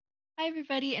Hi,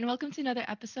 everybody, and welcome to another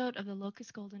episode of the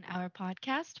Locust Golden Hour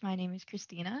podcast. My name is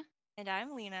Christina. And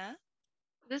I'm Lena.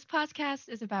 This podcast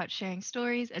is about sharing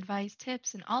stories, advice,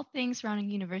 tips, and all things surrounding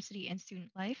university and student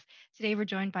life. Today, we're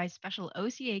joined by special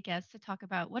OCA guests to talk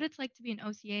about what it's like to be an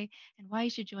OCA and why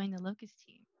you should join the Locust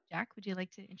team. Jack, would you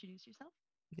like to introduce yourself?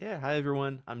 Yeah, hi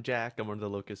everyone. I'm Jack. I'm one of the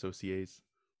Locust OCAs.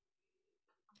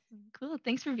 Cool.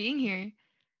 Thanks for being here.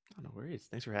 Oh, no worries.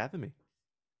 Thanks for having me.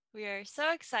 We are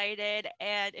so excited.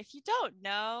 And if you don't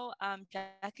know,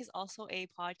 Jack is also a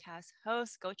podcast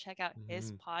host. Go check out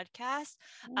his Mhm. podcast.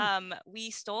 Ooh.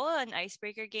 We stole an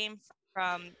icebreaker game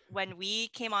from when we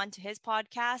came on to his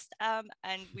podcast,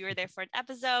 and we were there for an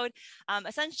episode.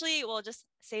 Essentially, we'll just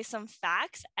say some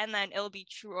facts and then it'll be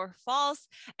true or false,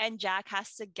 and Jack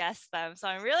has to guess them. So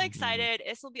I'm really Mhm. excited.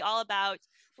 This will be all about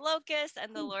Locust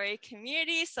and the Ooh. Laurier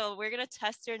community. So we're going to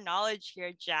test your knowledge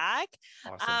here, Jack.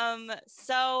 Awesome.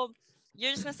 So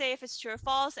you're just gonna say if it's true or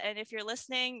false, and if you're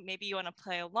listening, maybe you want to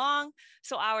play along.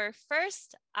 So our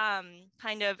first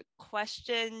kind of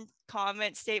question,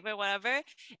 comment, statement, whatever,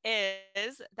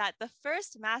 is that the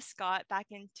first mascot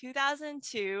back in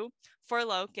 2002 for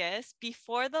Locust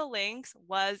before the Lynx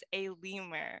was a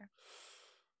lemur.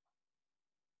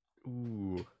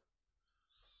 Ooh.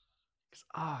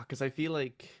 Cause I feel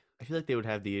like they would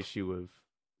have the issue of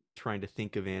trying to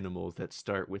think of animals that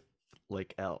start with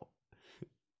like L.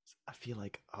 I feel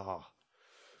like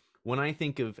when I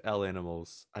think of L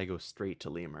animals, I go straight to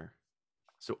lemur.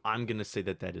 So I'm gonna say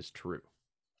that that is true.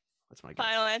 That's my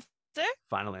Final guess. answer?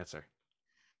 Final answer.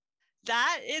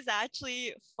 That is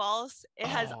actually false. It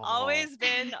has Oh, always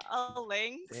been a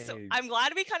lynx. So dang. I'm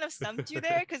glad we kind of stumped you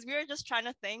there because we were just trying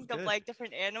to That's think of good. like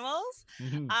different animals.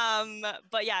 Mhm.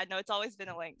 But yeah, no, it's always been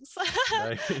a lynx.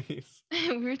 Nice.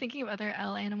 We were thinking of other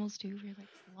L animals too. We were like,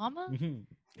 llama? Mhm.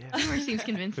 Yeah. Lemur seems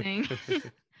convincing.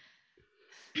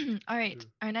 All right,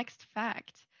 our next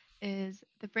fact is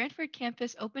the Brantford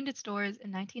campus opened its doors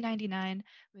in 1999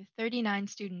 with 39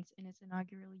 students in its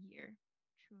inaugural year.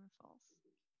 True or false?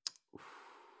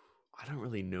 I don't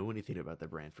really know anything about the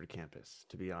Brantford campus,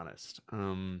 to be honest.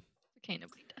 Okay,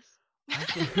 nobody does.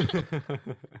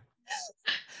 I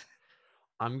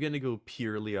I'm gonna go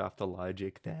purely off the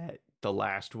logic that the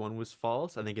last one was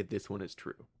false. I think that this one is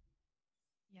true.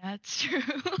 Yeah, it's true.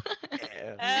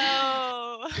 Yeah.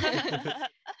 Oh,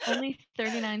 Only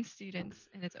 39 students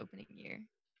in its opening year.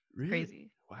 Really?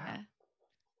 Crazy. Wow. Yeah.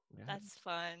 Yeah. that's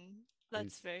fun. That's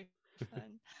Nice. very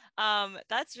fun.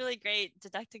 That's really great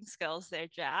deducting skills there,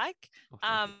 Jack. Oh,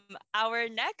 thank you. Our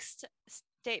next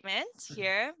statement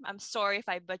here, I'm sorry if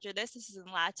I butcher this, this is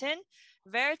in Latin.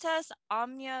 Veritas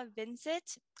omnia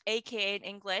vincit, aka in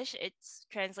English, it's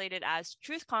translated as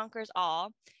truth conquers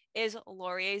all, is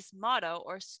Laurier's motto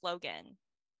or slogan.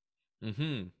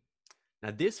 Mm-hmm.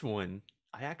 Now this one,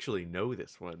 I actually know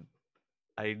this one.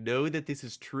 I know that this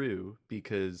is true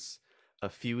because a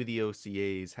few of the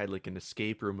OCAs had like an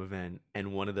escape room event,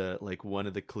 and one of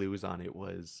the clues on it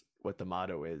was what the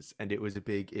motto is, and it was a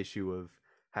big issue of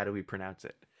how do we pronounce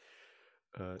it.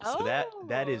 So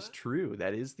that is Oh, true.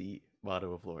 That is the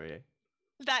motto of Laurier.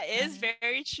 that is Nice.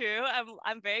 very true.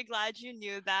 I'm very glad you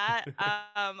knew that.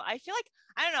 I feel like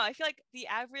I don't know. I feel like the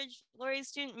average Laurier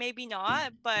student maybe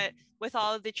not, but with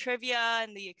all of the trivia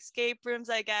and the escape rooms,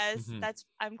 I guess Hmm. that's.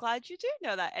 I'm glad you do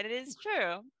know that, and it is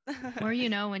true. The more you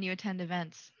know when you attend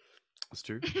events. That's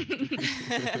true.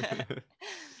 That's true.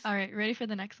 All right, ready for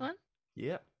the next one?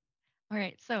 Yeah. All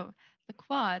right, so the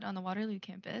quad on the Waterloo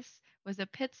campus was a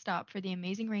pit stop for the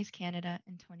Amazing Race Canada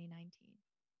in 2019.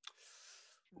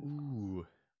 True or false? Ooh,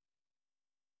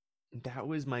 that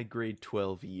was my grade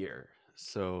 12 year,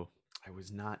 so I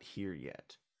was not here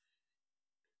yet.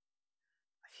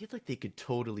 I feel like they could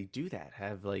totally do that.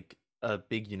 Have like a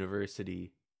big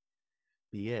university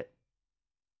be it.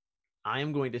 I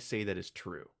am going to say that is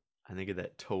true. I think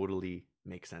that totally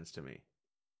makes sense to me.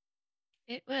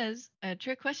 It was a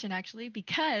trick question, actually,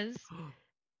 because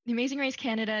the Amazing Race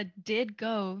Canada did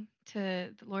go to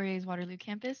the Laurier's Waterloo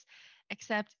campus,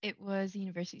 except it was the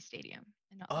University Stadium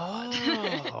and not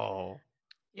the quad. Oh,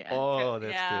 Yeah. oh,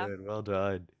 that's Yeah, good. Well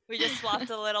done. we just swapped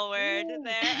a little word Ooh.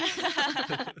 there.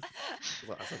 That's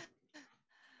awesome.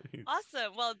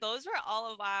 Awesome. Well, those were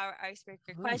all of our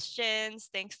icebreaker Oh, questions.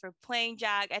 Thanks for playing,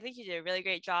 Jack. I think you did a really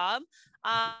great job.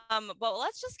 thank you. But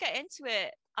let's just get into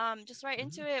it. Just right Mhm.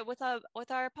 into it with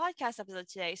our podcast episode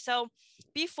today. So,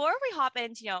 before we hop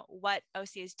into what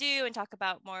OCs do and talk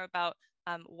about more about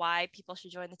why people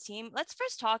should join the team, let's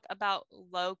first talk about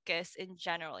Locust in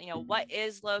general. What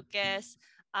is Locust?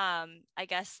 I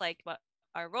guess like what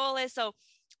our role is. So,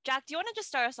 Jack, do you want to just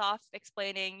start us off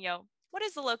explaining, what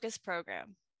is the Locust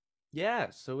program? Yeah,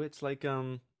 so it's like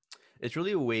It's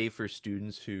really a way for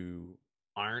students who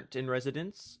aren't in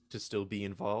residence to still be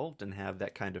involved and have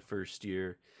that kind of first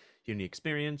year uni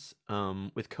experience.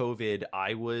 With COVID,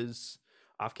 I was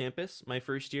off campus my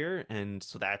first year, and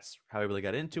so that's how I really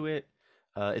got into it.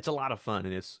 It's a lot of fun,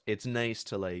 and it's nice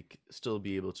to like still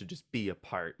be able to just be a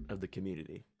part of the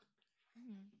community.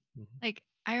 Mhm. Mhm. Like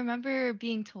I remember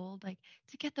being told like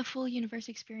to get the full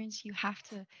university experience you have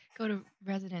to go to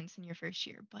residence in your first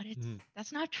year, but Mhm.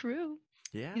 that's not true.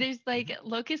 Yeah. There's like Mhm.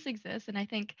 Locus exists, and I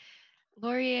think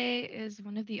Laurier is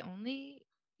one of the only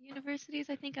universities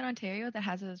I think in Ontario that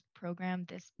has a program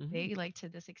this Mhm. big, like to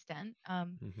this extent,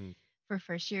 Mhm. for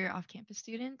first year off campus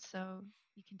students. So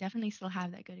you can definitely still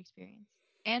have that good experience.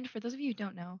 And for those of you who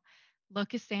don't know,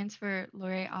 LOCUS stands for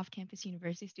Laurier Off Campus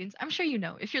University Students. I'm sure you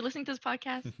know. If you're listening to this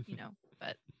podcast, you know.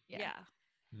 But yeah. Yeah.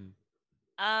 Mhm.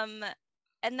 Um,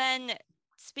 and then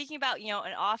speaking about,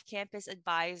 an off-campus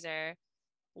advisor,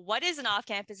 what is an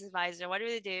off-campus advisor? What do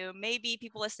they do? Maybe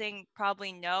people listening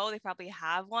probably know, they probably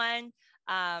have one.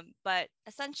 But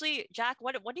essentially, Jack,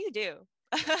 what do you do?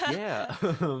 Yeah.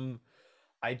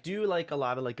 I do like a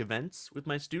lot of like events with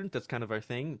my students. That's kind of our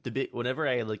thing. The bit whenever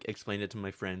I like explain it to my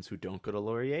friends who don't go to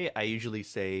Laurier, I usually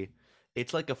say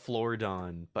it's like a floor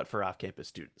dawn, but for off-campus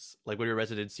students. Like when you're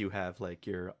residents, you have like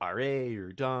your RA,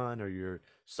 your dawn, or your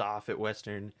SOF at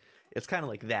Western. It's kind of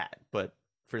like that, but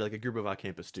for like a group of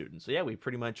off-campus students. So yeah,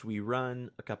 we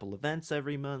run a couple events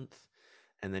every month.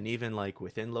 And then even like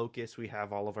within Locus, we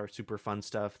have all of our super fun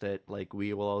stuff that like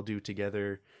we will all do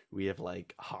together. We have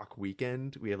like Hawk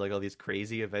Weekend. We have like all these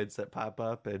crazy events that pop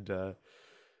up, and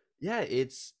yeah,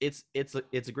 it's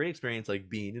a great experience like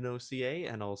being an OCA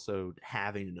and also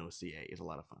having an OCA is a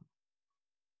lot of fun.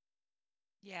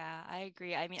 Yeah, I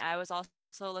agree. I mean, I was also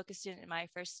a Locus student in my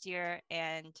first year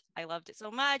and I loved it so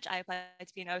much. I applied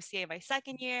to be an OCA my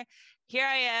second year. Here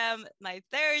I am, my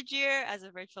third year as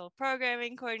a virtual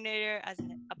programming coordinator, as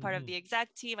a part of Hmm. the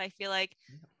exec team. I feel like,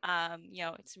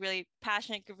 it's a really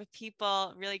passionate group of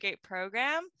people, really great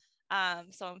program.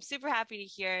 So I'm super happy to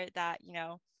hear that,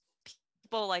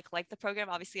 people like the program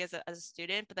obviously as a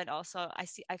student, but then also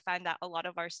I find that a lot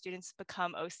of our students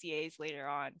become OCAs later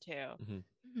on too. Hmm.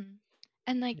 Mhm.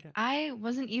 And like Yeah. I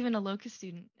wasn't even a Locus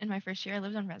student in my first year. I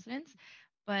lived on residence,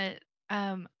 but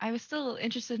I was still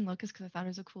interested in Locus because I thought it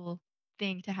was a cool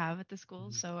thing to have at the school.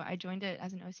 Hmm. So I joined it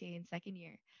as an OCA in second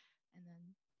year, and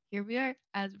then here we are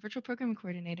as virtual programming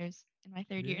coordinators in my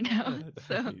third year now. Yeah,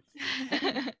 So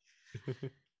nice.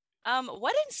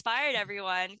 What inspired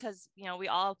everyone? Because we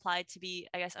all applied to be,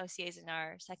 I guess, OCAs in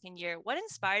our second year. What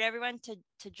inspired everyone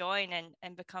to join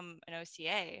and become an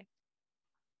OCA?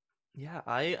 Yeah,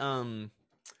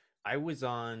 I was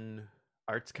on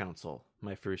Arts Council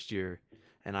my first year,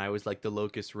 and I was like the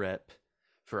locus rep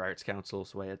for Arts Council.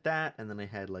 So I had that, and then I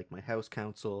had like my house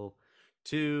council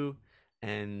too,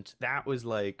 and that was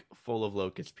like full of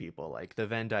locust people. Like the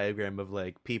Venn diagram of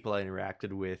like people I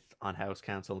interacted with on house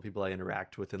council and people I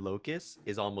interact with in locus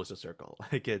is almost a circle.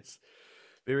 Like it's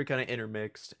very kind of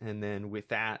intermixed. And then with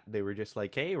that, they were just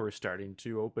like, "Hey, we're starting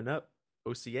to open up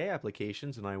OCA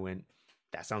applications," and I went,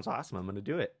 "That sounds awesome. I'm gonna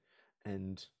do it."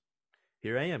 And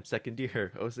here I am, second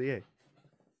year OCA.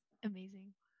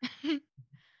 amazing.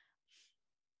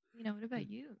 What about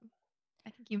you?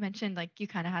 I think you mentioned like you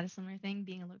kind of had a similar thing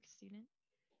being a Locus student.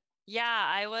 Yeah,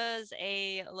 I was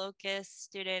a Locus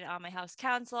student on my house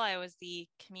council. I was the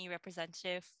community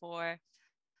representative for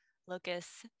Locus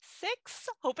 6.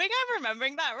 Hoping I'm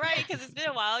remembering that right because it's been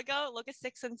a while ago. Locus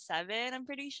 6 and 7, I'm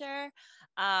pretty sure.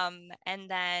 And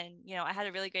then, I had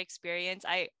a really great experience.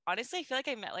 I honestly feel like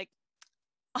I met like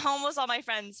almost all my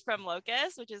friends from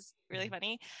Locus, which is really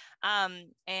funny.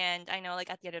 And I know like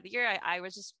at the end of the year, I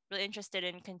was just really interested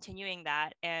in continuing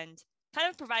that and kind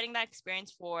of providing that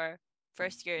experience for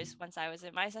first years once I was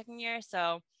in my second year.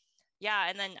 So yeah,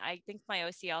 and then I think my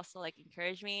OC also like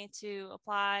encouraged me to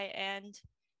apply and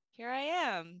here I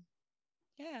am.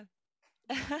 Yeah.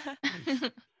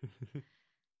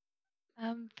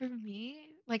 Nice. For me,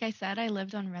 like I said, I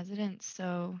lived on residence,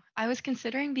 so I was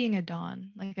considering being a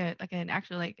Don, like an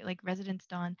actual like residence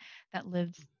Don that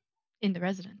lives in the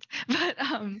residence. But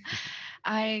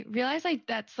I realized like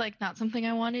that's like not something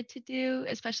I wanted to do,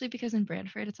 especially because in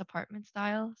Brantford it's apartment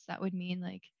style. So that would mean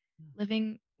like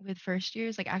living with first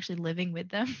years, like actually living with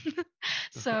them.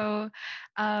 So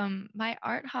my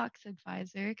Art Hawks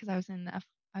advisor, because I was in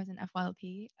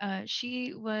FYLP,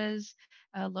 she was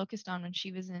a Locust Dawn when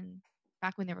she was in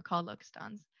back when they were called Locust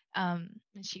Dawns. And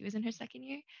she was in her second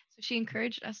year. So she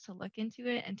encouraged us to look into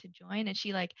it and to join. And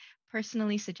she like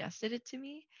personally suggested it to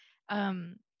me.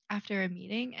 Um, after a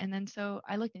meeting. And then so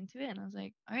I looked into it and I was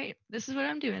like, all right, this is what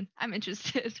I'm doing. I'm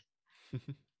interested.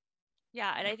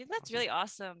 Yeah, and I think that's Awesome. really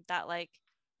awesome that like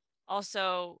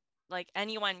also like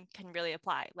anyone can really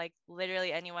apply. Like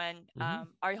literally anyone. Hmm.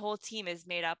 Our whole team is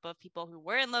made up of people who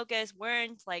were in Locus,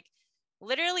 weren't, like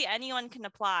literally anyone can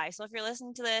apply. So if you're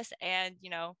listening to this and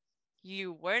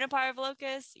you weren't a part of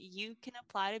Locus, you can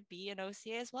apply to be an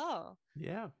OCA as well.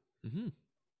 Yeah. Hmm.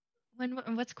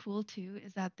 What's cool too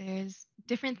is that there's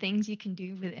different things you can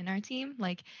do within our team.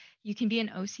 Like you can be an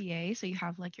OCA, so you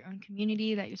have like your own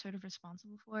community that you're sort of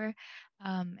responsible for,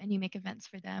 and you make events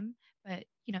for them. But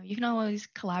you can always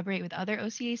collaborate with other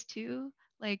OCAs too,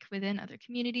 like within other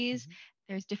communities. Hmm.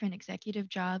 There's different executive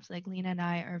jobs, like Lena and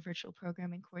I are virtual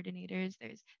programming coordinators.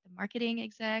 There's the marketing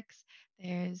execs.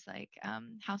 There's like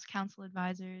house council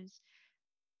advisors.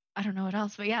 I don't know what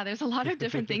else, but yeah, there's a lot of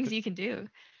different things you can do.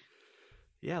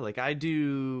 Yeah, like I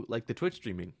do like the Twitch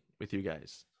streaming with you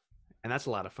guys. And that's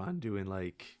a lot of fun doing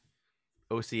like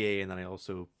OCA, and then I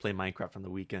also play Minecraft on the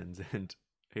weekends and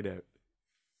hang out.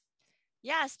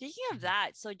 Yeah, speaking of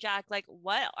that, so Jack, like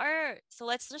so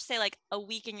let's just say like a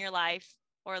week in your life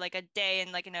or like a day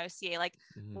in like an OCA, like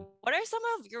Hmm. what are some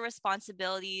of your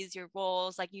responsibilities, your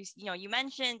roles? Like you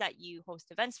mentioned that you host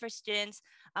events for students.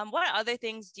 What other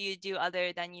things do you do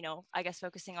other than, I guess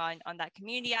focusing on that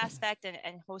community aspect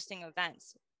and hosting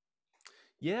events?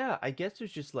 Yeah, I guess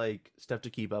there's just like stuff to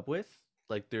keep up with.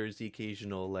 Like there's the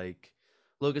occasional like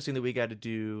locusing that we got to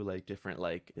do, like different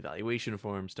like evaluation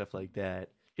forms, stuff like that.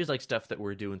 Just like stuff that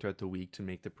we're doing throughout the week to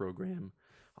make the program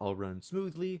all run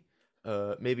smoothly.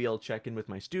 Maybe I'll check in with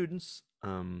my students,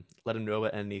 let them know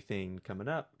about anything coming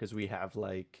up because we have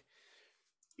like,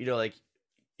 like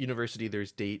university.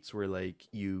 There's dates where like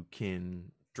you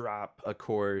can drop a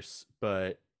course,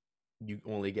 but you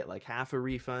only get like half a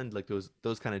refund, like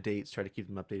those kind of dates. Try to keep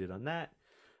them updated on that.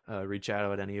 Reach out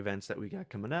about any events that we got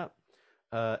coming up,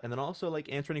 and then also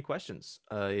like answer any questions.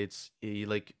 It's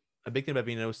like a big thing about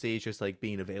being an OC is just like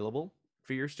being available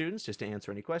for your students, just to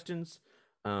answer any questions.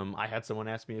 I had someone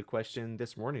ask me a question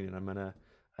this morning, and I'm gonna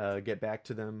get back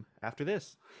to them after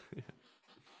this.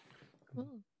 Cool.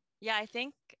 Yeah, I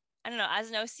don't know, as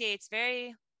an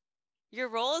OCA, your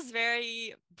role is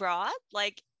very broad.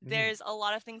 Like Mhm. there's a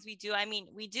lot of things we do. I mean,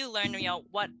 we do learn,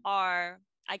 what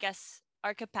I guess,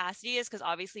 our capacity is because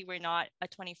obviously we're not a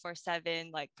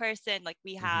 24/7 like person. Like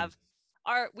Mhm.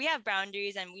 we have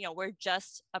boundaries and we're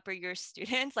just upper year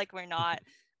students. Like we're not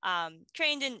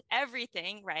trained in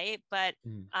everything, right? But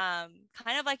Mhm.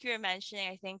 kind of like you were mentioning,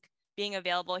 I think being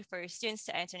available for your students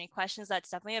to answer any questions, that's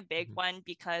definitely a big Mhm. one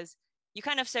because you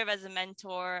kind of serve as a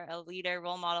mentor, a leader,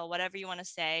 role model, whatever you want to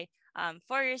say,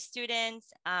 for your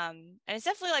students. And it's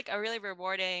definitely like a really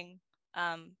rewarding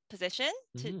position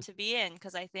to, Mhm. to be in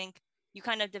because I think you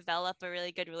kind of develop a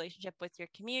really good relationship with your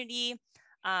community.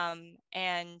 And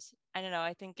I don't know,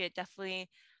 I think it definitely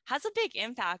has a big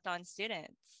impact on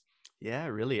students. Yeah,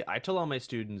 really. I tell all my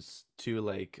students to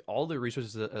like all the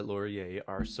resources at Laurier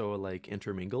are so like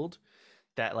intermingled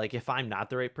that like if I'm not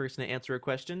the right person to answer a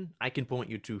question, I can point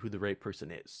you to who the right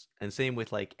person is. And same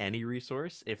with like any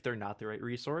resource, if they're not the right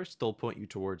resource, they'll point you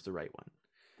towards the right one.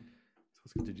 So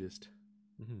it's good to just.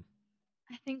 Mhm.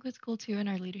 I think what's cool too in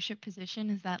our leadership position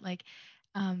is that like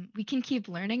we can keep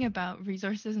learning about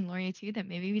resources in Laurier too that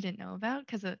maybe we didn't know about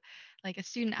because like a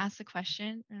student asks a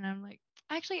question and I'm like,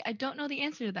 actually, I don't know the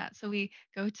answer to that. So we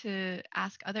go to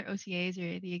ask other OCAs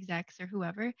or the execs or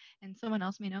whoever, and someone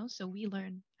else may know. So we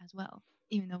learn as well,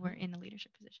 even though we're Mhm. in a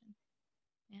leadership position.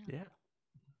 Yeah. Yeah.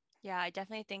 Yeah, I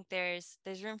definitely think there's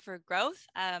room for growth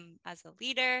as a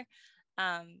leader.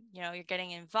 You're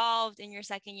getting involved in your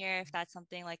second year if that's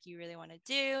something like you really want to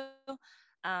do.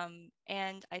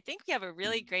 And I think we have a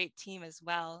really great team as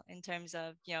well in terms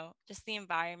of, just the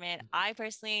environment. I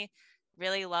personally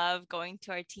really love going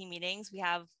to our team meetings. We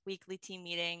have weekly team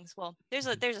meetings. Well,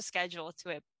 Mhm. there's a schedule to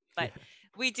it, but Yeah.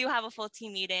 we do have a full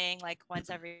team meeting like once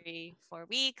every 4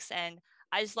 weeks. And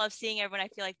I just love seeing everyone. I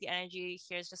feel like the energy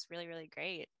here is just really, really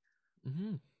great.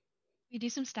 Hmm. We do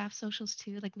some staff socials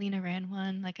too. Like Lena ran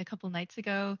one like a couple nights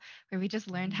ago where we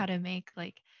just learned how Hmm. to make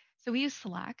like so we use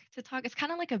Slack to talk. It's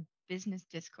kind of like a business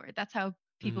Discord. That's how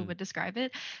people Hmm. would describe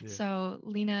it. Yeah. So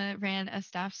Lena ran a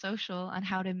staff social on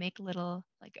how to make little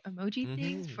like emoji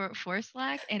things Hmm. for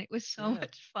Slack and it was so Yeah.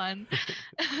 much fun.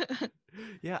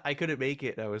 Yeah, I couldn't make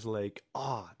it. I was like,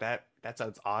 oh, that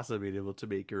sounds awesome being able to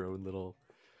make your own little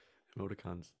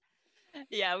emoticons.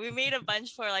 Yeah, we made a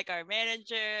bunch for like our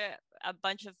manager, a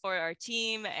bunch of for our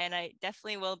team, and I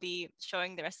definitely will be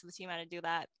showing the rest of the team how to do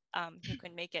that. Who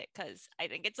can make it because I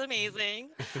think it's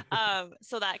amazing.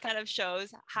 So that kind of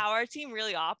shows how our team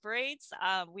really operates.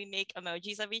 We make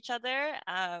emojis of each other.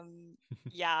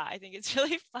 Yeah, I think it's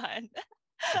really fun.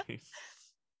 Nice.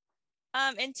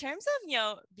 In terms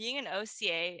of, being an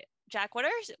OCA, Jack, what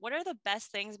are the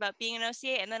best things about being an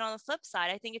OCA? And then on the flip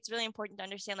side, I think it's really important to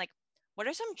understand, like, what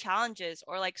are some challenges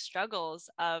or like struggles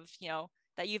of,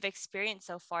 that you've experienced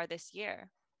so far this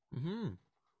year? Hmm.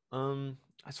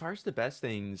 As far as the best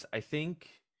things, I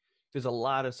think there's a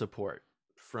lot of support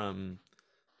from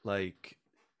like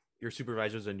your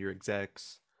supervisors and your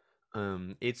execs.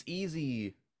 It's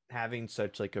easy having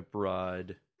such like a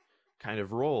broad kind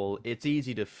of role. It's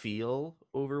easy to feel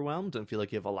overwhelmed and feel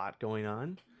like you have a lot going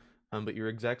on. But the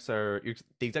execs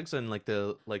and like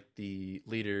the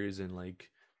leaders and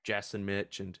like Jess and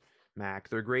Mitch and Mac.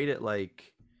 They're great at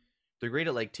like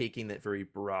taking that very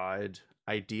broad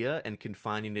idea and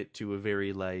confining it to a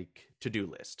very like to-do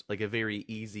list, like a very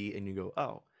easy, and you go,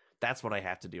 oh, that's what I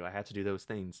have to do. I have to do those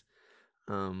things.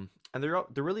 And they're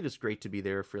really just great to be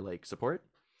there for like support.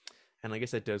 And I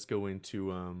guess that does go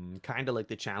into kind of like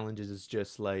the challenges is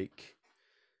just like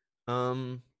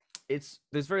um it's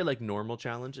there's very like normal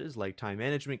challenges like time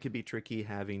management could be tricky,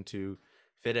 having to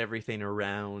fit everything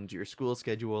around your school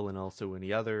schedule and also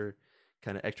any other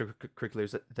kind of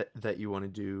extracurriculars that you want to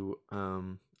do.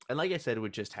 And like I said,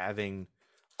 with just having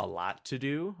a lot to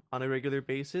do on a regular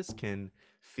basis can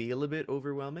feel a bit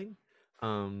overwhelming.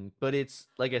 But it's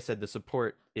like I said, the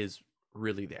support is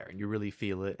really there and you really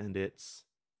feel it, and it's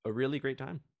a really great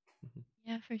time. Mhm.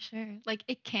 Yeah, for sure. Like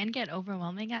it can get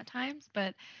overwhelming at times,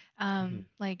 but Mhm.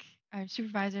 like our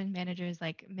supervisors and managers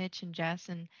like Mitch and Jess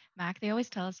and Mac, they always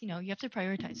tell us, you have to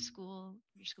prioritize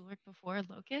your schoolwork before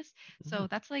Locus. Mhm. So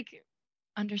that's like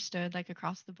understood like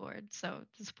across the board. So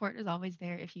the support is always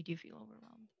there if you do feel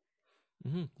overwhelmed.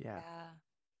 Mhm. Yeah. Yeah.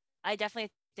 I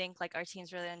definitely think like our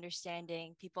team's really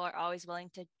understanding. People are always willing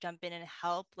to jump in and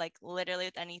help, like literally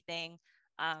with anything.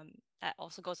 Um, that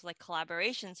also goes to like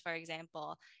collaborations, for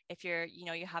example. If you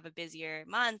have a busier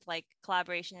month, like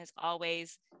collaboration is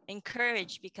always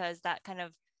encouraged because that kind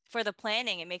of for the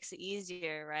planning, it makes it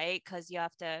easier, right? Because you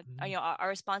have to, Mhm. our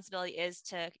responsibility is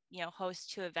to,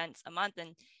 host 2 events a month.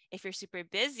 And if you're super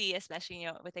busy, especially,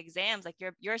 with exams, like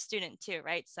you're a student too,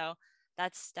 right? So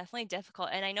that's definitely difficult.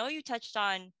 And I know you touched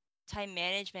on time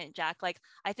management, Jack. Like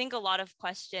I think a lot of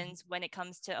questions when it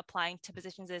comes to applying to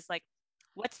positions is like,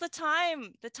 what's the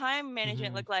time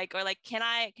management Mhm. look like? Or like, can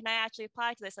I actually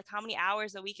apply to this? Like how many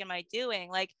hours a week am I doing?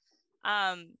 Like,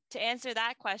 to answer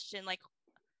that question, like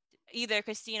either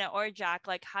Christina or Jack,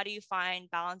 like how do you find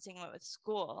balancing it with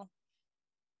school?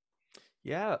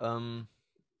 Yeah.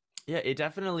 Yeah, it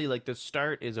definitely like the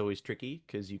start is always tricky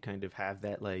because you kind of have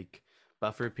that like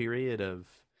buffer period of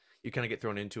you kind of get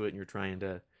thrown into it and you're trying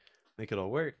to make it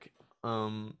all work.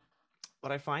 Um,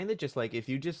 but I find that just like if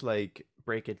you just like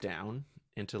break it down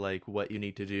into like what you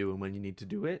need to do and when you need to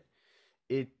do it,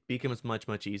 it becomes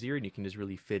much easier and you can just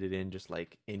really fit it in just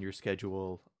like in your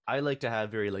schedule. I like to have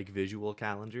very like visual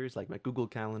calendars, like my Google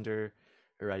Calendar,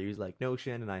 or I use like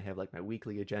Notion and I have like my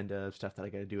weekly agenda of stuff that I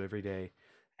got to do every day.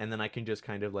 And then I can just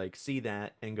kind of like see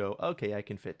that and go, okay, I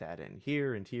can fit that in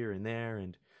here and there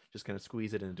and just kind of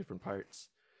squeeze it into different parts.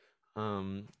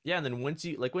 Yeah, and then once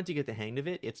you get the hang of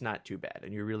it, it's not too bad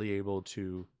and you're really able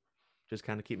to just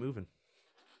kind of keep moving.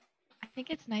 I think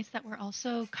it's nice that we're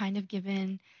also kind of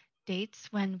given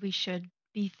dates when we should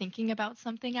be thinking about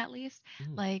something at least,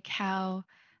 Mhm. like how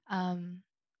um,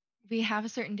 we have a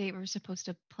certain date we're supposed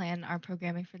to plan our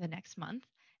programming for the next month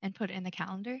and put it in the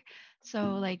calendar.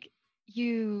 So like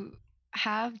you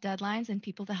have deadlines and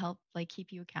people to help like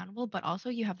keep you accountable, but also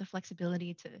you have the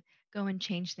flexibility to go and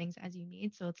change things as you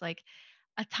need. So it's like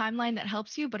a timeline that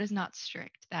helps you but is not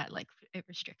strict that like it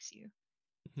restricts you. You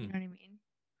Mhm. know what I mean?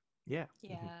 Yeah.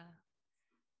 Mhm. Yeah.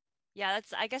 Yeah,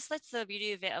 I guess that's the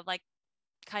beauty of it, of like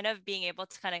kind of being able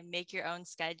to kind of make your own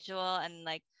schedule and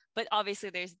like, but obviously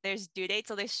there's due dates,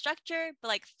 so there's structure but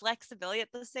like flexibility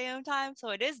at the same time, so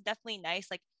it is definitely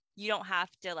nice. Like you don't have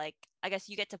to, like, I guess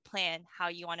you get to plan how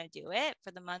you want to do it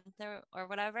for the month or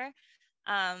whatever.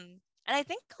 And I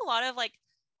think a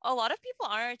lot of people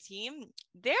on our team,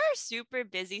 they're super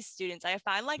busy students. I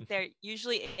find like they're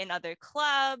usually in other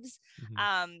clubs. Mhm.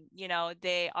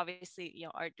 They obviously,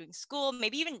 are doing school,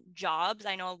 maybe even jobs.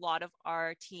 I know a lot of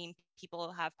our team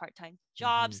people have part-time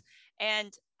Mhm. jobs.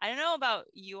 And I don't know about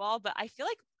you all, but I feel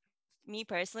like me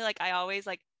personally, like I always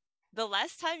like the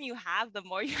less time you have, the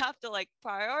more you have to like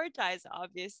prioritize,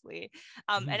 obviously.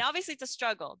 And Mhm. obviously it's a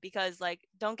struggle because, like,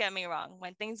 don't get me wrong,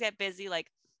 when things get busy,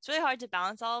 like it's really hard to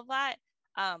balance all of that.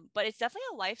 But it's definitely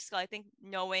a life skill, I think,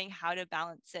 knowing how to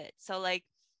balance it. So like,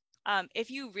 if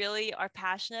you really are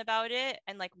passionate about it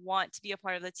and like want to be a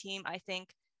part of the team, I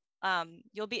think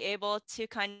you'll be able to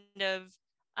kind of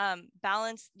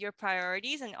balance your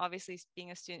priorities. And obviously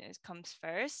being a student comes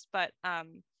first, but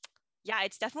yeah,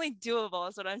 it's definitely doable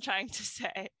is what I'm trying to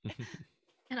say.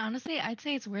 And honestly, I'd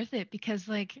say it's worth it because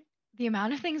like the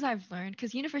amount of things I've learned,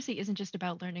 because university isn't just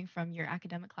about learning from your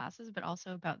academic classes, but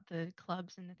also about the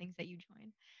clubs and the things that you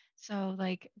join. So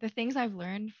like the things I've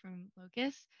learned from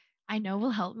Locus, I know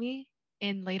will help me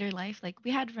in later life. Like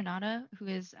we had Renata, who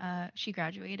is she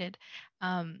graduated,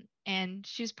 and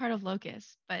she was part of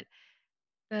Locus, but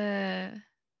the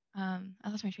I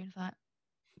lost my train of thought.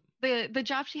 The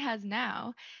job she has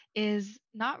now is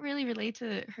not really related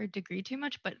to her degree too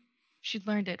much, but she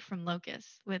learned it from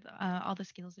Locus with all the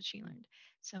skills that she learned.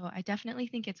 So I definitely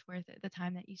think it's worth it, the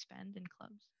time that you spend in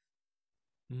clubs.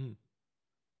 Mhm.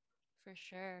 For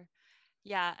sure.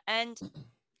 Yeah. And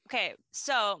okay,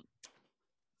 so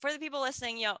for the people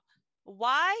listening,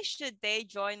 why should they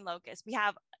join Locus? We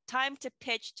have time to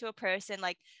pitch to a person,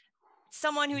 like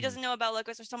someone who Mhm. doesn't know about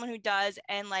Locus or someone who does,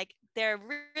 and like they're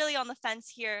really on the fence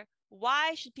here.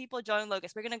 Why should people join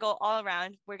Locus? We're gonna go all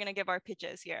around. We're gonna give our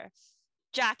pitches here.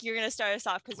 Jack, you're gonna start us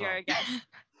off because you're Oh, our guest.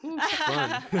 ooh,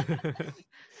 fun.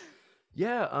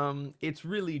 Yeah, it's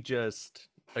really just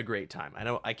a great time. I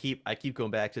know I keep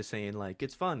going back to saying like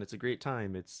it's fun, it's a great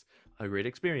time, it's a great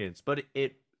experience, but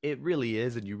it really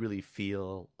is, and you really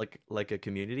feel like a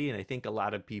community. And I think a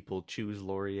lot of people choose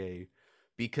Laurier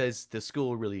because the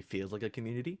school really feels like a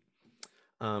community.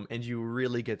 And you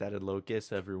really get that at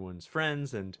Locus. Everyone's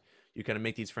friends, and you kind of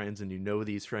make these friends, and you know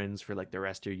these friends for like the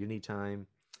rest of your uni time.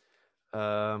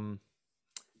 Um,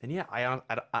 and yeah, I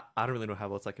don't really know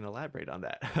how else I can elaborate on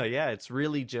that. Yeah, it's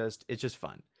just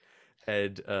fun,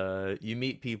 and you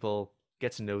meet people,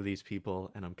 get to know these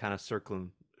people, and I'm kind of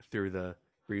circling through the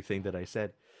brief thing that I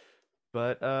said,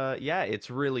 but yeah, it's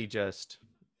really just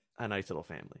a nice little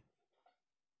family.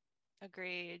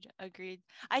 Agreed. Agreed.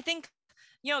 I think,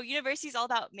 university is all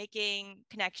about making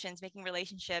connections, making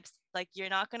relationships. Like you're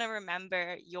not going to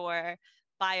remember your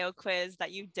bio quiz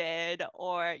that you did,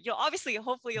 or obviously,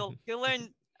 hopefully you'll learn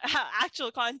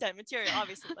actual content material.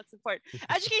 Obviously, that's important.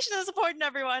 Education is important,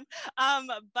 everyone.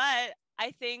 But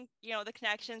I think, the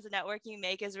connections and networking you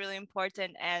make is really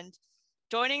important. And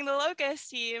joining the Locust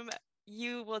team,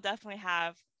 you will definitely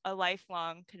have a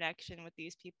lifelong connection with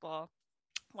these people,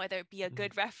 whether it be a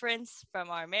good reference from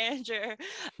our manager,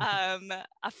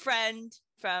 a friend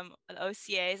from the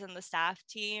OCAs and the staff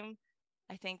team.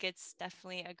 I think it's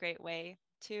definitely a great way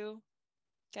to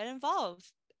get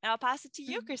involved. And I'll pass it to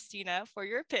you, Mhm. Christina, for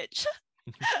your pitch.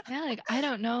 Yeah, like I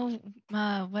don't know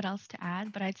what else to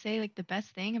add, but I'd say like the best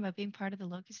thing about being part of the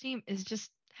Locust team is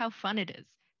just how fun it is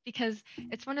because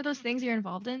it's one of those things you're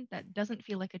involved in that doesn't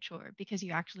feel like a chore because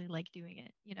you actually like doing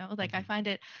it. You know, like I Mhm. find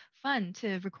it fun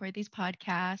to record these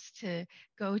podcasts, to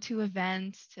go to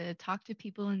events, to talk to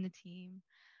people in the team.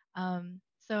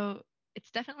 So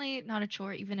it's definitely not a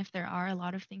chore, even if there are a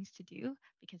lot of things to do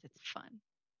because it's fun.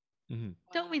 Mhm.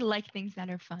 Don't we Wow. like things that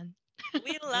are fun?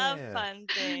 We love Yeah. fun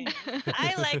things.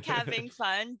 I like having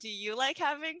fun. Do you like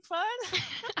having fun?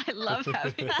 I love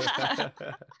having fun.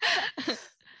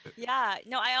 Yeah,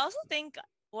 no, I also think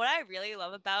what I really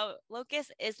love about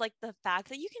Locus is like the fact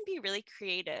that you can be really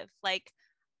creative. Like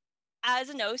as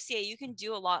an OCA, you can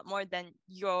do a lot more than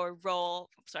your role,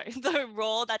 sorry, the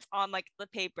role that's on like the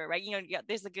paper, right?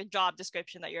 There's like a job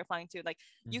description that you're applying to. Like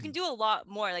you can Mhm. do a lot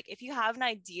more. Like if you have an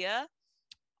idea,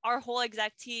 our whole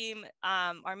exec team,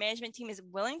 our management team is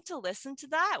willing to listen to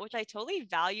that, which I totally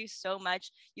value so much.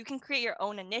 You can create your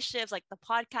own initiatives. Like the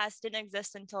podcast didn't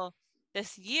exist until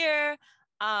this year.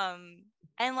 Um,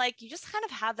 and like you just kind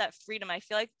of have that freedom. I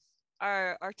feel like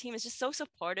our team is just so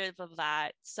supportive of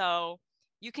that. So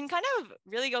you can kind of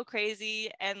really go crazy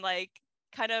and like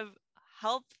kind of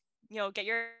help, get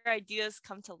your ideas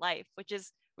come to life, which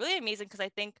is really amazing because I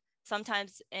think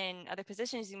sometimes in other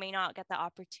positions you may not get the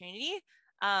opportunity,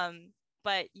 um,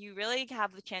 but you really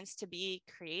have the chance to be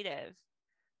creative.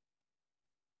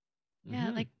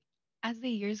 Yeah, Mhm. like as the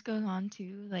years go on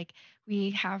too, like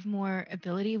we have more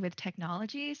ability with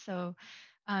technology. So,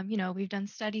 we've done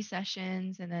study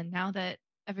sessions, and then now that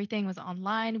everything was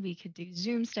online, we could do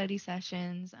Zoom study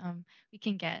sessions. We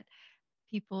can get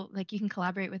people, like you can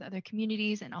collaborate with other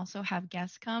communities and also have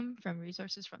guests come from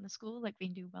resources from the school, like we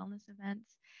can do wellness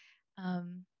events.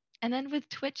 Um, and then with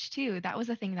Twitch too, that was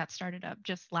a thing that started up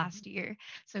just last year.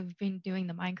 So we've been doing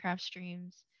the Minecraft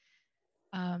streams.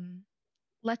 Um,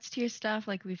 Let's Tier stuff,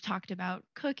 like we've talked about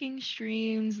cooking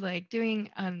streams, like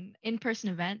doing an in-person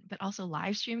event, but also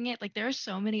live streaming it. Like there are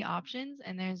so many options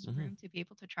and there's Mhm. room to be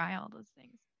able to try all those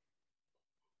things.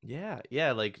 Yeah,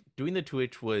 yeah, like doing the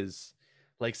Twitch was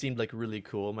like seemed like really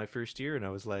cool my first year, and I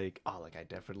was like, oh, like I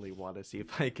definitely want to see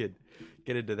if I could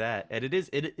get into that. And it is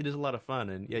a lot of fun,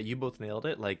 and yeah, you both nailed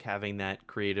it. Like having that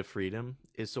creative freedom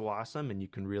is so awesome, and you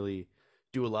can really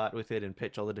do a lot with it and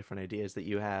pitch all the different ideas that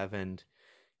you have, and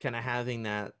kind of having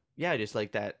that, yeah, just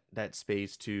like that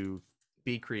space to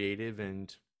be creative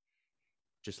and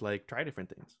just like try different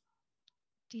things.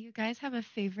 Do you guys have a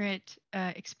favorite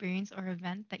experience or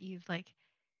event that you've like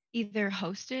either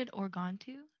hosted or gone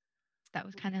to that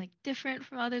was kind of like different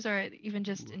from others, or even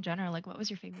just Ooh. in general? Like, what was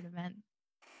your favorite event?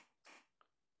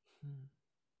 Hmm.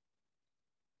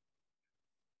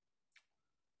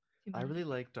 Too I many to really pick.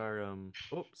 liked our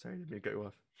oh, sorry, did me cut you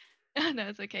off. No,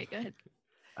 it's okay. Go ahead.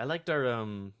 I liked our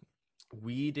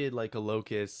we did like a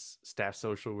Locus staff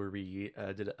social where we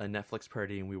did a Netflix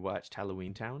party and we watched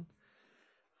Halloween Town.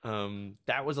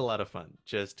 That was a lot of fun.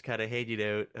 Just kind of hanging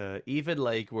out, even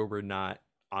like where we're not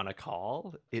on a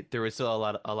call. There was still a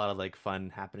lot of like fun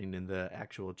happening in the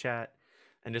actual chat,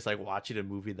 and just like watching a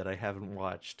movie that I haven't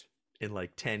watched in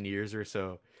like 10 years or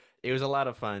so. It was a lot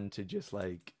of fun to just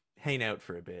like hang out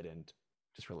for a bit and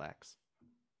just relax.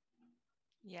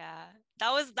 Yeah, that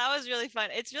was really fun.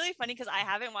 It's really funny because I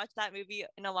haven't watched that movie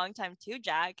in a long time too,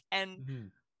 Jack. And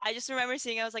Mhm. I just remember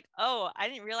seeing it, I was like, oh, I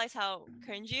didn't realize how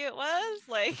cringy it was.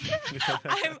 Like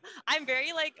I'm I'm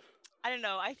very like I don't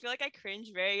know, I feel like I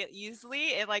cringe very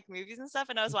easily in like movies and stuff.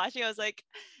 And I was watching, it was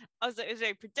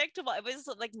very predictable. It was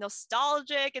like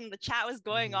nostalgic and the chat was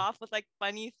going Mhm. off with like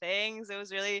funny things. It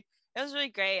was really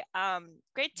great.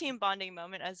 Great team bonding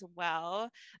moment as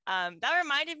well. That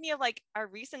reminded me of like our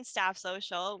recent staff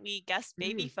social. We guest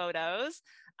baby Mm. photos.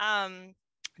 Um,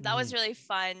 that was Mhm. really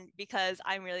fun because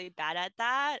I'm really bad at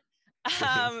that. Same.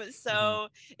 Mhm. So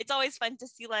it's always fun to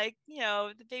see like,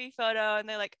 the baby photo and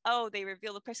they're like, oh, they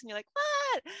reveal the person. You're like,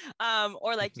 what?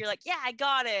 Or like you're like, yeah, I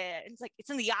got it. And it's like it's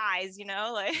in the eyes,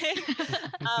 like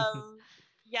um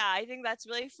yeah, I think that's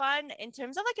really fun in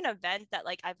terms of like an event that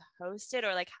like I've hosted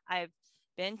or like I've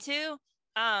been to.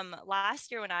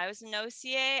 Last year when I was in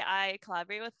OCA, I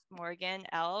collaborated with Morgan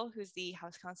L, who's the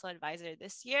House Council advisor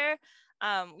this year.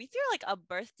 We threw like a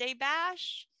birthday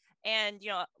bash, and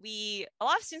we a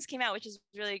lot of students came out, which is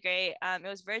really great. It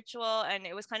was virtual and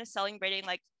it was kind of celebrating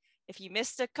like if you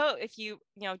missed if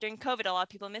during COVID, a lot of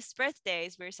people missed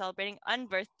birthdays. We were celebrating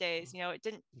unbirthdays.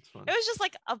 It's fun. It was just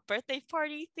like a birthday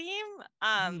party theme.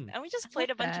 Mhm. And we I just love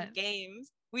played a bunch of that.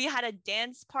 games. We had a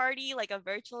dance party, like a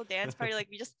virtual dance party. Like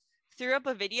we just threw up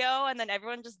a video and then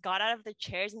everyone just got out of their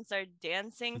chairs and started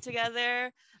dancing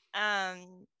together. I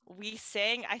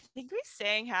think we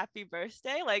sang happy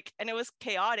birthday, like, and it was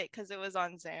chaotic because it was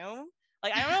on Zoom.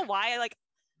 Like, I don't know why, like,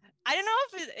 I don't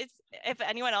know if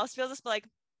anyone else feels this, but like,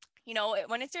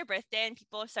 when it's your birthday and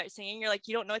people start singing, you're like,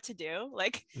 you don't know what to do.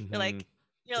 Like, you're Mhm. like,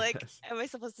 you're like, Yes. am I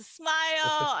supposed to smile?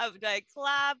 I would like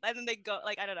clap, and then they go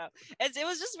like, I don't know. It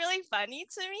was just really funny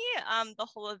to me, the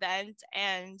whole event,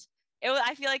 and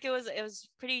I feel like it was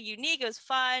pretty unique. It was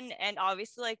fun, and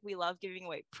obviously, like we love giving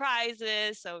away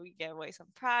prizes, so we gave away some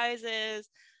prizes.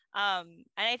 And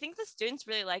I think the students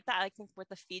really like that. I think with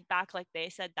the feedback, like they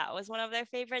said, that was one of their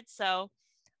favorites. So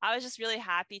I was just really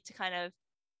happy to kind of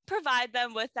provide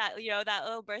them with that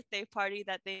little birthday party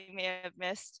that they may have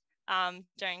missed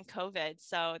during COVID.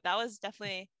 So that was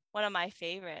definitely one of my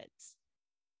favorites.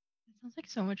 That sounds like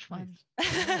so much fun.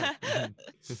 Nice. Yeah.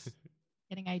 Mhm.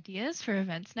 Getting ideas for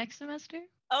events next semester?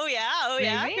 Oh yeah,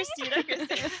 Maybe. Christina.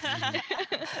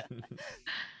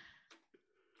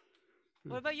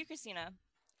 Mhm. What about you, Christina?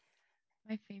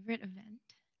 My favorite event.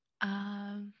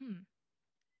 Um, hmm.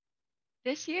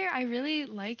 This year, I really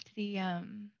liked the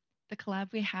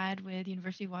collab we had with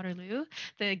University of Waterloo,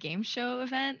 the game show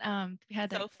event. We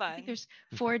had like So I think fun. there's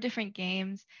 4 different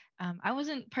games. I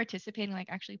wasn't participating like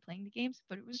actually playing the games,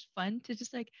 but it was fun to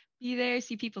just like be there,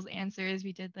 see people's answers.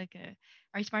 We did like a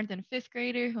Are You Smarter Than a Fifth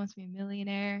Grader? Who Wants to Be a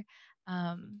Millionaire?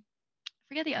 I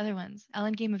forget the other ones.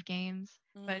 Ellen Game of Games.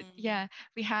 But Mm. yeah,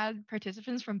 we had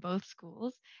participants from both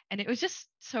schools, and it was just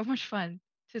so much fun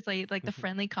to like the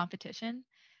friendly competition.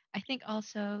 I think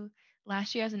also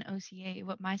last year as an OCA,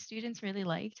 what my students really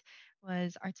liked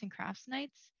was arts and crafts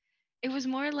nights. It was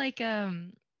more like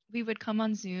we would come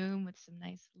on Zoom with some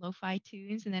nice lo-fi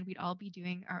tunes and then we'd all be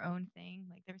doing our own thing.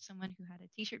 Like there was someone who had a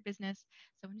t-shirt business,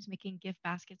 someone who's making gift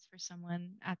baskets for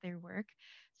someone at their work.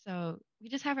 So we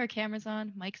just have our cameras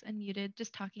on, mics unmuted,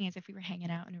 just talking as if we were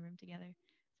hanging out in a room together.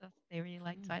 So that's what they really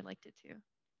liked, so Mm, I liked it too.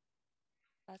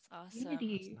 That's awesome. that's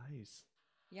Unity. nice.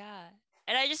 Yeah.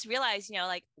 And I just realized,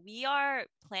 like we are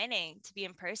planning to be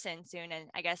in person soon. And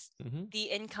I guess Mhm. the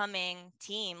incoming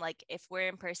team, like if we're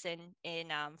in person in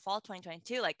fall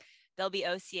 2022, like there'll be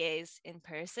OCAs in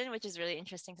person, which is really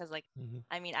interesting because like, Mhm.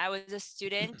 I mean, I was a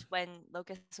student when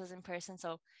Locust was in person.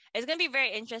 So it's going to be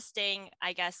very interesting,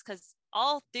 I guess, because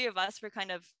all three of us were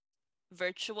kind of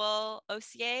virtual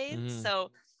OCAs. Mhm. So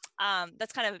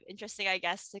that's kind of interesting, I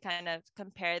guess, to kind of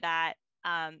compare that.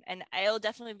 And it'll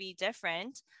definitely be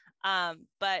different.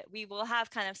 But we will have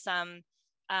kind of some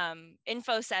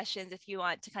info sessions if you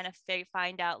want to kind of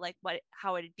find out like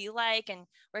how it'd be like. And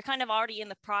we're kind of already in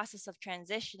the process of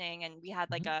transitioning, and we had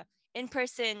like Mhm. a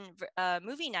in-person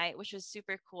movie night, which was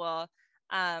super cool.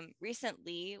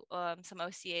 Recently, some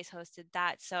OCAs hosted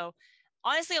that. So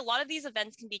honestly, a lot of these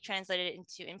events can be translated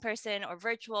into in-person or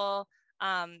virtual.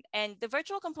 And the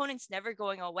virtual component's never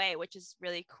going away, which is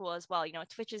really cool as well. You know,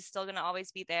 Twitch is still going to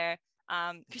always be there.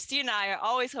 Christine and I are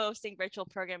always hosting virtual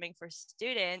programming for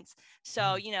students. So,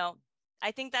 Mhm. you know,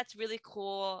 I think that's really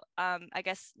cool. I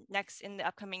guess next in the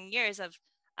upcoming years of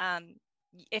um,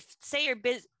 if say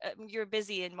you're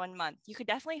busy in 1 month, you could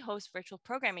definitely host virtual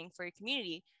programming for your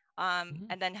community, Mhm.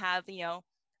 and then have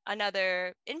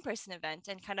another in-person event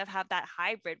and kind of have that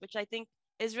hybrid, which I think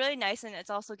is really nice, and it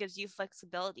also gives you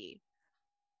flexibility.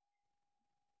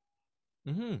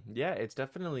 Yeah, it's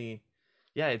definitely,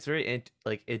 yeah, it's very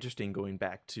like interesting going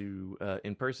back to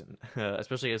in person,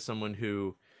 especially as someone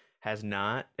who has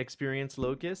not experienced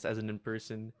Locust as an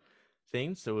in-person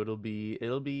thing. So it'll be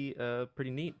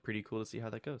pretty neat, pretty cool to see how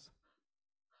that goes.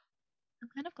 I'm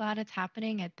kind of glad it's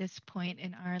happening at this point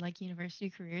in our like university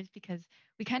careers because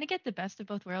we kind of get the best of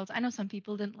both worlds. I know some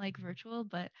people didn't like virtual,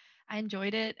 but I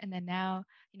enjoyed it. And then now,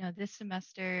 this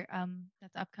semester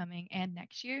that's upcoming and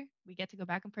next year, we get to go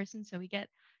back in person. So we get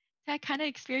to kind of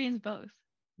experience both.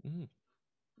 Mhm.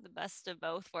 The best of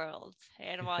both worlds,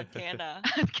 Hannah Montana.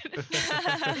 I'm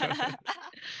gonna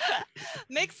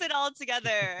Mix it all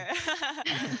together.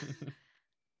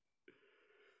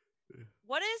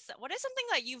 What is something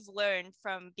that you've learned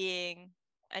from being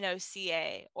an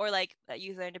OCA, or like that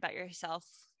you learned about yourself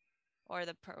or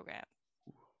the program?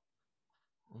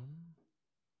 Mm.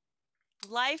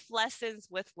 Life lessons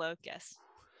with Locust.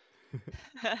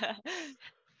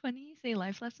 Funny you say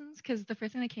life lessons because the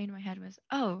first thing that came to my head was,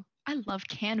 oh, I love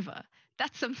Canva.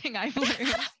 That's something I've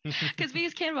learned because we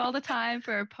use Canva all the time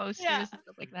for our Yeah. posters and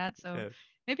stuff like that. So Yeah.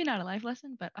 maybe not a life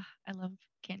lesson, but I love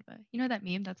Canva. You know that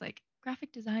meme that's like,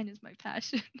 graphic design is my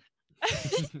passion.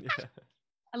 Yeah.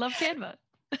 I love Canva.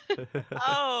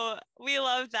 Oh, we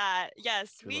love that.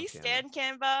 Yes, We we love Canva. stand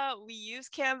Canva. We use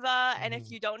Canva. And if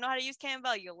Mhm. you don't know how to use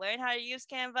Canva, you'll learn how to use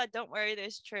Canva. Don't worry,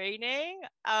 there's training.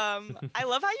 I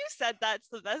love how you said that's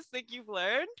the best thing you've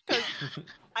learned, because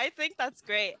I think that's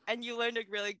great. And you learned a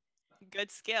really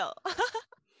good skill.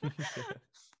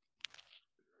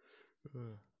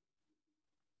 Uh,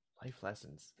 Life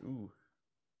lessons. Ooh,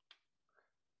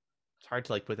 it's hard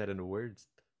to like put that into words.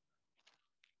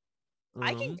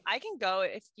 I can Um, I can go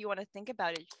if you want to think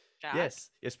about it, Jack.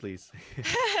 yes, please.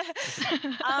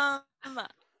 um,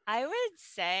 I would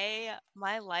say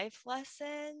my life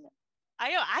lesson.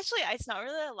 I know, actually, it's not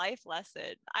really a life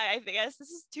lesson. I guess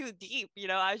this is too deep.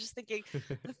 I was just thinking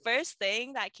the first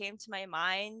thing that came to my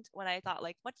mind when I thought,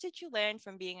 like, what did you learn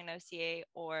from being an OCA,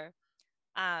 or,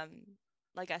 um,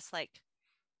 I guess, like,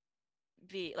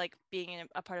 being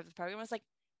a part of the program, was like,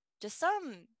 just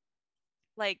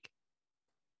like,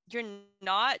 you're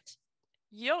not,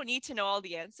 you don't need to know all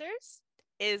the answers.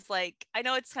 Is like, I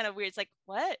know it's kind of weird. It's like,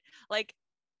 what? Like,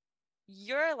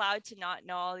 you're allowed to not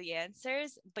know all the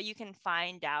answers, but you can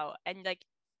find out. And like,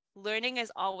 learning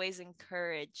is always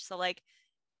encouraged. So like,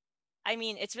 I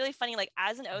mean, it's really funny. Like,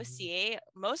 as an Mhm. OCA,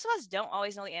 most of us don't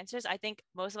always know the answers. I think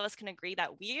most of us can agree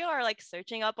that we are like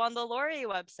searching up on the Lori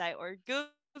website or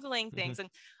Googling Mhm. things. And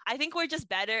I think we're just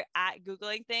better at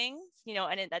Googling things,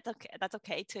 and that's okay. That's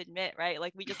okay to admit, right?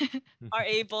 Like, we just are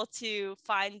able to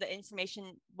find the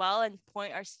information well and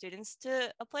point our students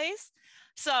to a place.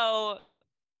 So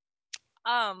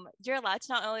you're allowed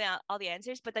to not know all the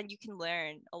answers, but then you can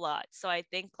learn a lot. So I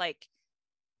think like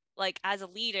as a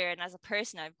leader and as a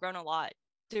person, I've grown a lot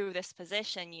through this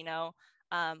position,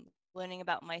 um, learning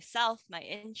about myself, my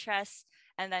interests,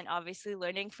 and then obviously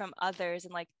learning from others,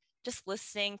 and like just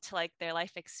listening to like their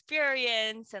life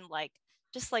experience, and like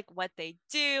just like what they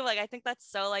do. Like, I think that's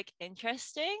so like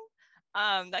interesting.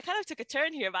 That kind of took a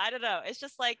turn here, but I don't know. It's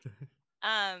just like,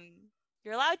 um,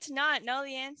 you're allowed to not know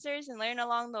the answers and learn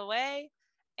along the way,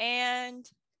 and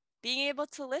being able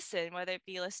to listen, whether it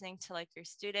be listening to like your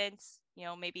students,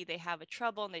 maybe they have a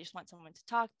trouble and they just want someone to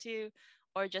talk to,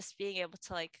 or just being able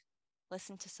to like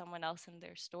listen to someone else and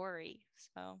their story.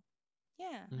 So,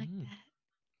 yeah. Like Mhm. that.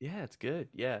 Yeah, it's good.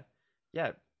 Yeah,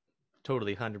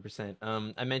 totally, 100%.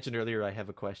 I mentioned earlier I have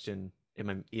a question in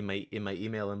my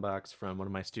email inbox from one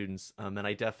of my students, and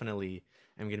I definitely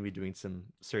am going to be doing some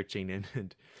searching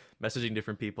and messaging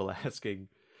different people asking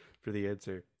for the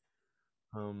answer.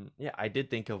 Yeah, I did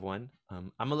think of one.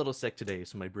 I'm a little sick today,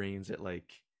 so my brain's at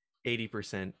like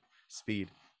 80%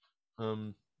 speed.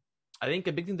 Um, I think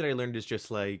a big thing that I learned is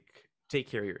just like take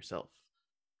care of yourself.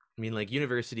 I mean, like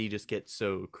university just gets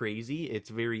so crazy. It's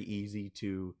very easy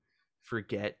to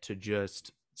forget to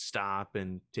just stop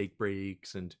and take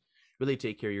breaks and really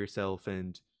take care of yourself.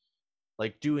 And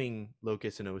like doing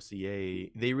Locus and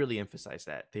OCA, they really emphasize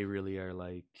that. They really are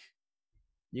like,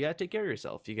 you gotta take care of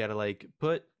yourself. You gotta like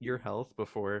put your health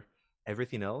before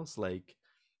everything else, like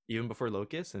even before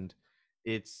Locus. And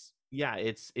it's yeah,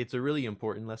 it's a really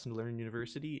important lesson to learn in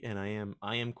university, and I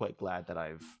am quite glad that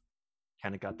I've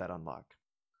kind of got that on lock.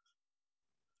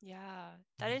 Yeah,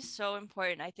 that is so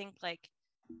important. I think like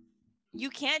you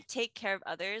can't take care of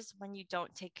others when you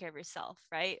don't take care of yourself,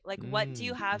 right? Like what do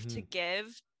you have to Mm-hmm.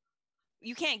 give?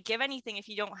 You can't give anything if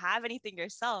you don't have anything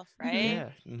yourself, Mhm. right? Yeah.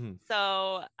 Mm-hmm.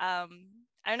 So,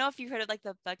 I don't know if you've heard of like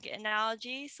the bucket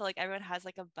analogy. So like everyone has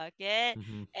like a bucket,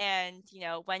 Mm-hmm. and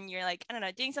when you're like, I don't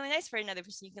know, doing something nice for another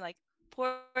person, you can like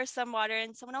pour some water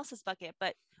in someone else's bucket.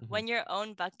 But Mm-hmm. when your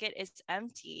own bucket is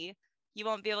empty, you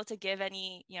won't be able to give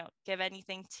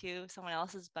anything to someone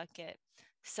else's bucket.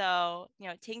 So,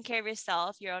 taking care of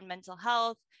yourself, your own mental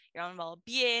health, your own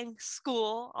well-being,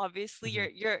 school, obviously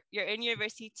Mm-hmm. you're in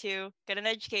university to get an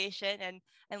education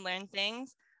and learn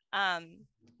things.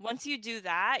 Once you do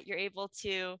that, you're able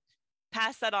to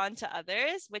pass that on to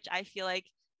others, which I feel like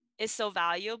is so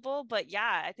valuable. But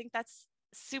yeah, I think that's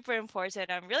super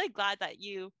important. I'm really glad that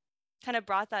you kind of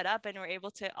brought that up and were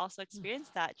able to also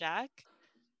experience that, Jack.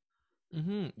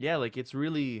 Mm-hmm. Yeah, like it's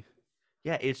really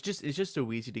yeah, it's just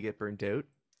so easy to get burnt out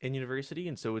in university,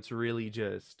 and so it's really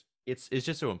just it's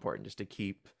just so important just to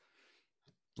keep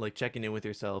like checking in with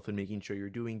yourself and making sure you're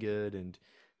doing good and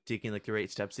taking like the right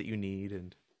steps that you need.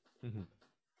 And Mhm.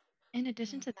 In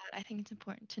addition Yeah. to that, I think it's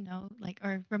important to know, like,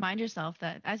 or remind yourself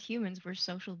that as humans, we're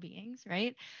social beings,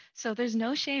 right? So there's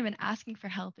no shame in asking for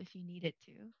help if you need it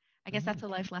to. I guess Mhm. that's a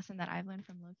life lesson that I've learned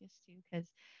from Locust too,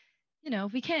 because,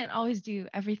 we can't always do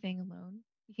everything alone.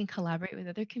 We can collaborate with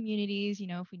other communities.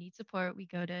 If we need support, we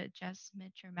go to Jess,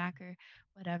 Mitch, or Mac or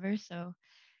whatever. So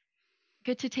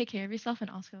good to take care of yourself and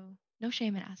also no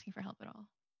shame in asking for help at all.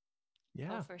 Oh,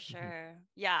 Yeah. for Mhm. sure.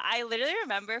 Yeah, I literally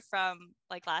remember from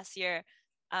like last year,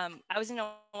 I was in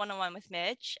a one-on-one with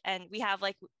Mitch, and we have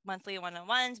like monthly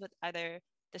one-on-ones with either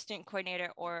the student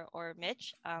coordinator or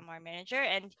Mitch, our manager.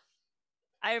 And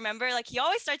I remember like he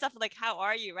always starts off with like, "How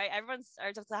are you?" Right? Everyone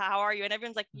starts off with "How are you?" and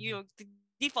everyone's like, Mhm. the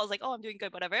default is like, "Oh, I'm doing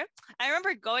good," whatever. I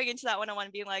remember going into that one-on-one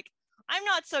and being like, "I'm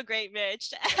not so great,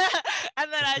 Mitch,"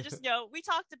 and then I just we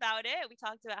talked about it. We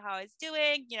talked about how I was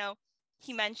doing.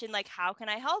 He mentioned like, "How can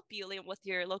I help you with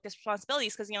your locus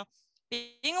responsibilities?" Because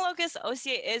being a locus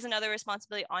OCA is another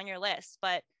responsibility on your list,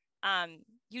 but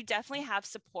you definitely have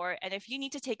support. And if you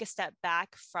need to take a step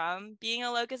back from being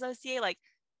a locus OCA, like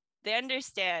they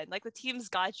understand, like the team's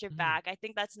got your Mhm. back. I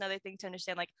think that's another thing to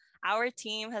understand, like our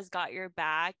team has got your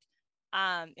back.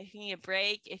 If you need a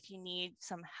break, if you need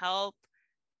some help,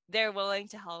 they're willing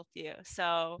to help you.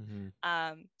 So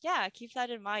Mhm. yeah, keep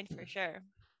that in mind for sure.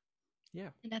 Yeah.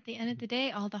 And at the end of the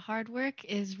day, all the hard work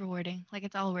is rewarding. Like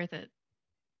it's all worth it.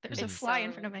 There's a It's Mhm. fly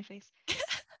in front of so my face.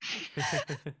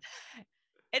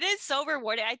 it is so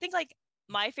rewarding. I think like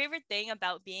my favorite thing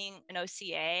about being an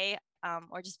OCA,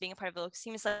 or just being a part of the local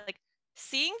team is like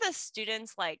seeing the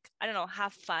students, like, I don't know,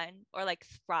 have fun or like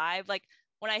thrive. Like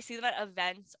when I see them at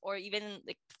events, or even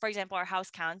like, for example, our house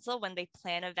council, when they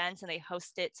plan events and they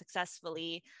host it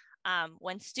successfully,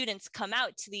 when students come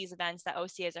out to these events that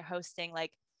OCAs are hosting,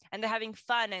 like, and they're having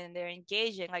fun and they're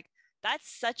engaging, like that's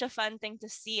such a fun thing to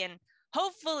see. And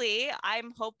hopefully,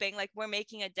 I'm hoping like we're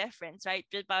making a difference, right?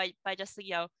 Just by just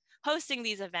hosting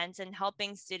these events and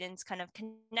helping students kind of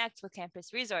connect with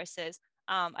campus resources.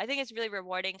 I think it's really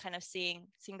rewarding kind of seeing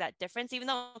that difference, even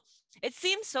though it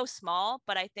seems so small.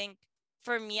 But I think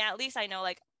for me, at least, I know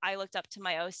like I looked up to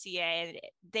my OCA, and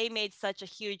they made such a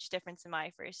huge difference in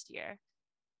my first year.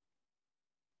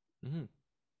 Mhm.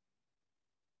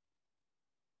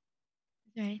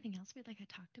 Is there anything else we'd like to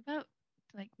talk about?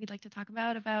 Like we'd like to talk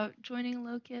about joining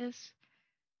Locus?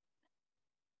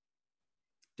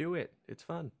 Do it. It's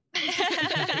fun.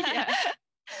 Yeah. Yeah.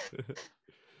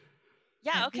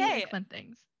 Yeah, we like Okay. fun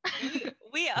things.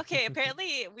 We okay,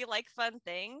 apparently we like fun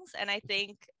things, and I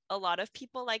think a lot of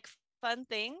people like fun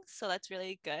things, so that's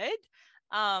really good.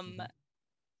 Um Mhm.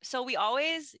 so we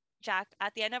always, Jack,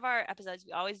 at the end of our episodes,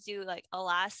 we always do like a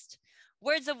last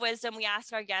words of wisdom. We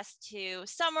ask our guests to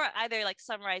either like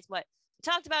summarize what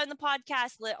talked about in the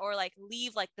podcast, or like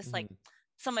leave like this like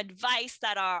some advice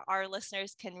that our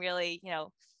listeners can really,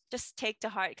 just take to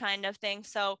heart kind of thing.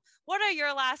 So what are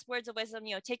your last words of wisdom?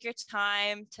 Take your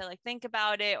time to like think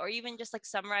about it, or even just like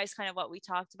summarize kind of what we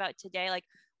talked about today. Like,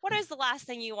 what is the last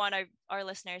thing you want our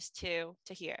listeners to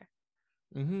hear?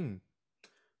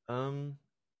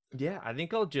 Yeah, I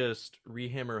think I'll just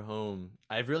rehammer home.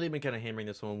 I've really been kind of hammering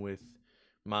this home with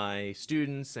my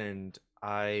students, and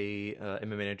I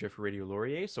am a manager for Radio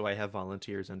Laurier, so I have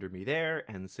volunteers under me there,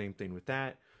 and the same thing with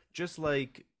that. Just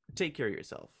like, take care of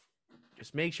yourself.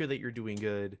 Just make sure that you're doing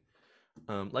good.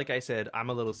 Like I said, I'm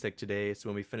a little sick today, so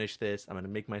when we finish this, I'm going to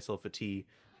make myself a tea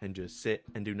and just sit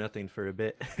and do nothing for a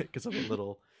bit because I'm a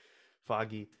little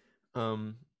foggy.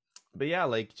 But yeah,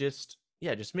 like just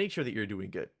make sure that you're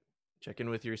doing good. Check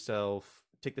in with yourself,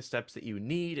 take the steps that you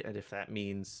need, and if that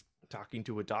means talking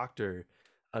to a doctor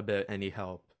about any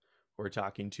help, or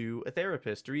talking to a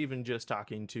therapist, or even just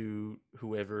talking to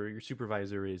whoever your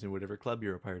supervisor is in whatever club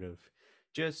you're a part of,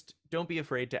 just don't be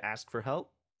afraid to ask for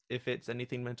help if it's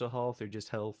anything mental health or just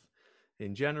health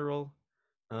in general.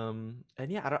 And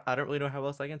yeah, I don't really know how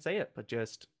else I can say it, but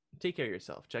just take care of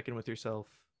yourself, check in with yourself,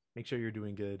 make sure you're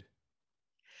doing good.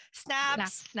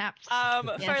 Snaps. Snaps.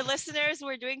 For listeners,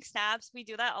 we're doing snaps. We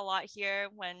do that a lot here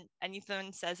when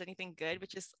anyone says anything good,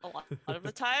 which is a lot of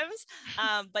the times.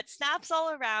 But snaps all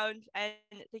around. And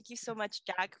thank you so much,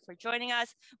 Jack, for joining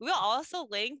us. We will also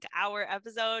link our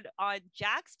episode on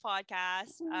Jack's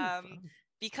podcast.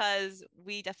 Because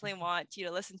we definitely want you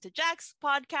to listen to Jack's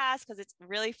podcast because it's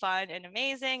really fun and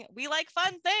amazing. We like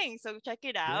fun things, so check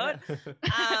it out.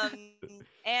 Yeah.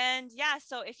 And yeah,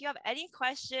 so if you have any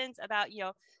questions about,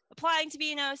 applying to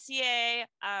be an OCA,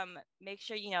 make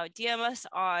sure, DM us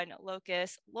on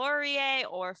Locus Laurier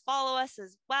or follow us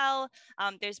as well.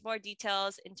 There's more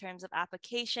details in terms of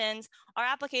applications. Our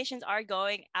applications are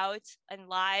going out and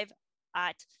live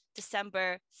at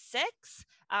December 6th,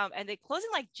 and they close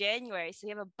in like January, so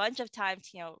you have a bunch of time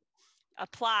to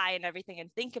apply and everything and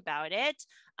think about it.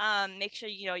 Make sure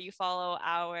you follow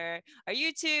our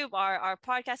YouTube, our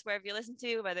podcast, wherever you listen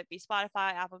to, whether it be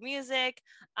Spotify, Apple Music,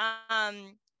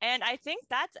 and I think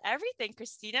that's everything.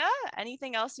 Christina,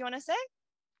 anything else you want to say?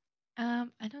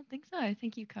 I don't think so. I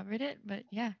think you covered it, but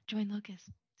yeah, join Locus.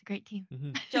 It's a great team.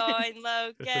 Join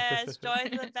Locus,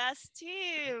 join the best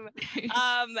team.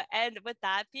 And with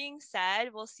that being said,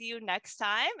 we'll see you next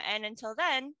time. And until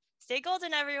then, stay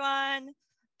golden, everyone.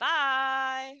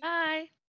 Bye. Bye.